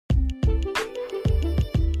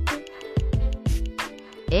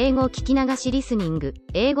英語聞き流しリスニング、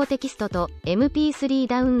英語テキストと MP3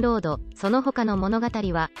 ダウンロード、その他の物語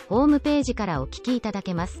はホームページからお聞きいただ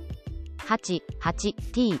けます。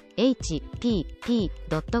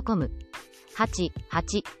88thpp.com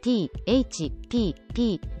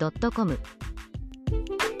 88thpp.com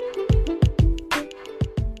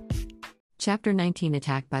Chapter 19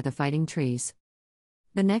 Attacked by the Fighting Trees.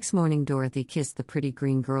 The next morning Dorothy kissed the pretty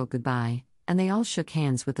green girl goodbye, and they all shook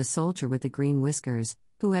hands with the soldier with the green whiskers,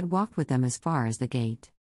 who had walked with them as far as the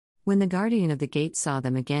gate. When the guardian of the gate saw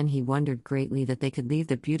them again, he wondered greatly that they could leave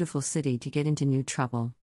the beautiful city to get into new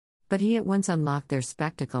trouble. But he at once unlocked their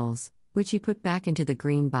spectacles, which he put back into the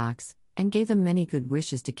green box, and gave them many good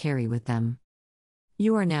wishes to carry with them.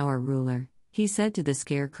 "You are now our ruler," he said to the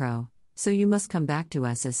Scarecrow, "so you must come back to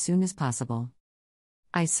us as soon as possible."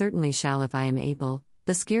 "I certainly shall if I am able,"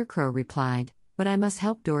 the Scarecrow replied, "but I must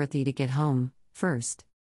help Dorothy to get home, first."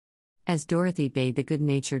 As Dorothy bade the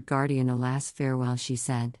good-natured guardian a last farewell, she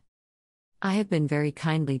said, "I have been very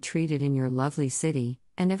kindly treated in your lovely city,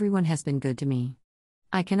 and everyone has been good to me.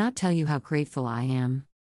 I cannot tell you how grateful I am."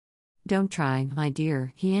 "Don't try, my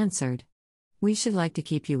dear," he answered. "We should like to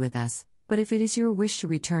keep you with us, but if it is your wish to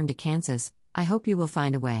return to Kansas, I hope you will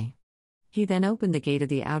find a way." He then opened the gate of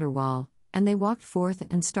the outer wall, and they walked forth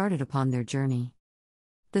and started upon their journey.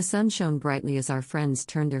 The sun shone brightly as our friends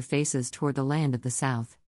turned their faces toward the land of the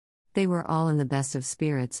south. They were all in the best of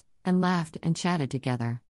spirits, and laughed and chatted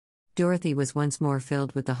together. Dorothy was once more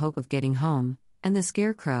filled with the hope of getting home, and the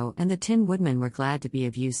Scarecrow and the Tin Woodman were glad to be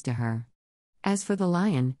of use to her. As for the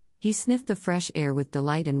lion, he sniffed the fresh air with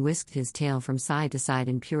delight and whisked his tail from side to side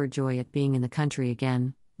in pure joy at being in the country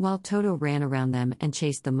again, while Toto ran around them and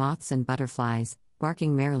chased the moths and butterflies,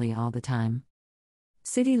 barking merrily all the time.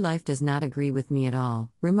 "City life does not agree with me at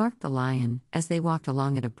all," remarked the lion, as they walked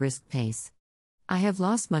along at a brisk pace. "I have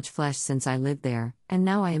lost much flesh since I lived there, and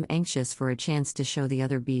now I am anxious for a chance to show the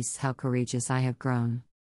other beasts how courageous I have grown."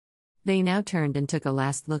 They now turned and took a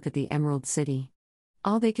last look at the Emerald City.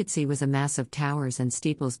 All they could see was a mass of towers and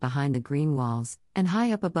steeples behind the green walls, and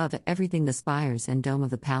high up above everything the spires and dome of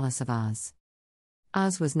the Palace of Oz.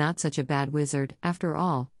 "Oz was not such a bad wizard, after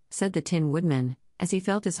all," said the Tin Woodman, as he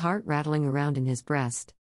felt his heart rattling around in his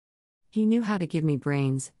breast. "He knew how to give me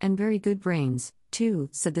brains, and very good brains, too,"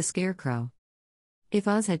 said the Scarecrow. "If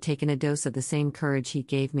Oz had taken a dose of the same courage he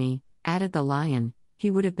gave me," added the lion, "he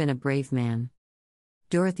would have been a brave man."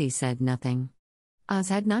 Dorothy said nothing. Oz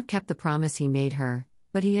had not kept the promise he made her,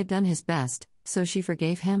 but he had done his best, so she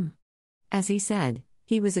forgave him. As he said,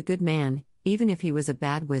 he was a good man, even if he was a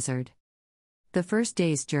bad wizard. The first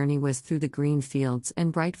day's journey was through the green fields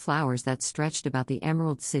and bright flowers that stretched about the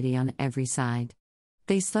Emerald City on every side.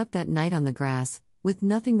 They slept that night on the grass, with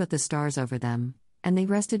nothing but the stars over them, and they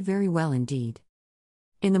rested very well indeed.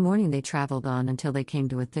 In the morning they traveled on until they came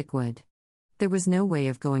to a thick wood. There was no way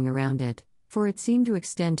of going around it, for it seemed to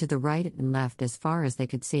extend to the right and left as far as they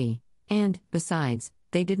could see, and, besides,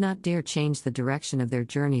 they did not dare change the direction of their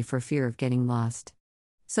journey for fear of getting lost.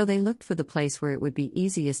 So they looked for the place where it would be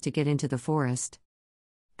easiest to get into the forest.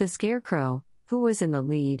 The Scarecrow, who was in the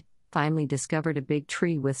lead, finally discovered a big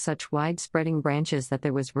tree with such wide-spreading branches that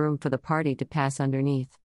there was room for the party to pass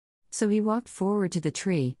underneath. So he walked forward to the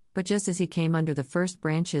tree, but just as he came under the first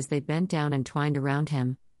branches they bent down and twined around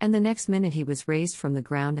him, and the next minute he was raised from the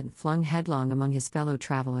ground and flung headlong among his fellow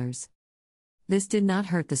travelers. This did not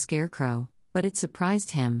hurt the Scarecrow, but it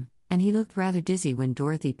surprised him, and he looked rather dizzy when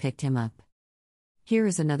Dorothy picked him up. "Here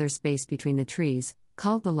is another space between the trees,"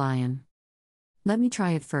 called the lion. "Let me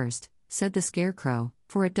try it first," said the Scarecrow,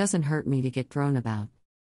 "for it doesn't hurt me to get thrown about."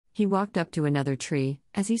 He walked up to another tree,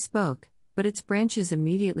 as he spoke, but its branches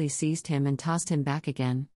immediately seized him and tossed him back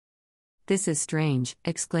again. "This is strange,"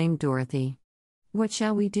 exclaimed Dorothy. "What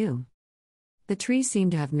shall we do?" "The trees seem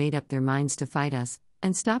to have made up their minds to fight us,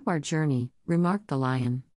 and stop our journey," remarked the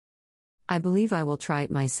lion. "I believe I will try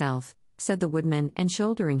it myself," said the woodman, and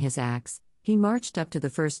shouldering his axe, he marched up to the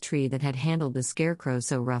first tree that had handled the Scarecrow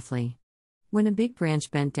so roughly. When a big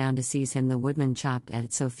branch bent down to seize him, the woodman chopped at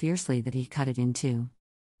it so fiercely that he cut it in two.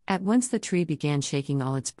 At once the tree began shaking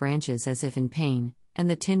all its branches as if in pain, and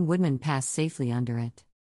the Tin Woodman passed safely under it.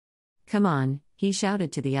 "Come on," he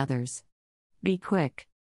shouted to the others. "Be quick."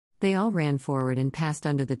 They all ran forward and passed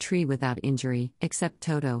under the tree without injury, except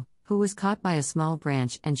Toto, who was caught by a small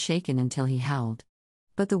branch and shaken until he howled.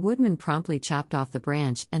 But the woodman promptly chopped off the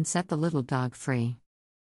branch and set the little dog free.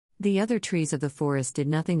 The other trees of the forest did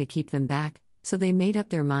nothing to keep them back, so they made up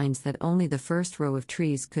their minds that only the first row of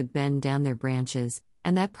trees could bend down their branches,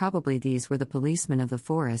 and that probably these were the policemen of the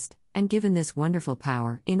forest, and given this wonderful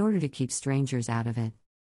power in order to keep strangers out of it.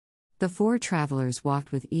 The four travelers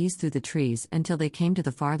walked with ease through the trees until they came to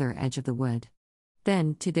the farther edge of the wood.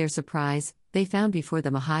 Then, to their surprise, they found before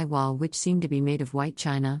them a high wall which seemed to be made of white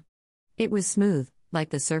china. It was smooth, like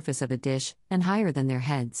the surface of a dish, and higher than their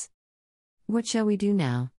heads. "What shall we do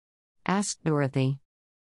now?" asked Dorothy.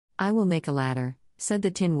 "I will make a ladder," said the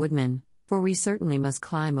Tin Woodman, "for we certainly must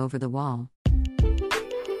climb over the wall."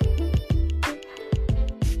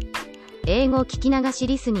 英語聞き流し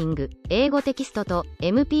リスニング、英語テキストと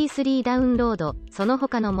MP3 ダウンロード、その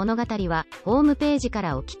他の物語はホームページか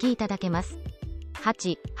らお聞きいただけます。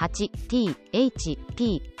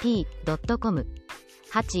88thpp.com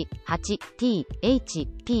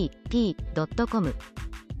 88thpp.com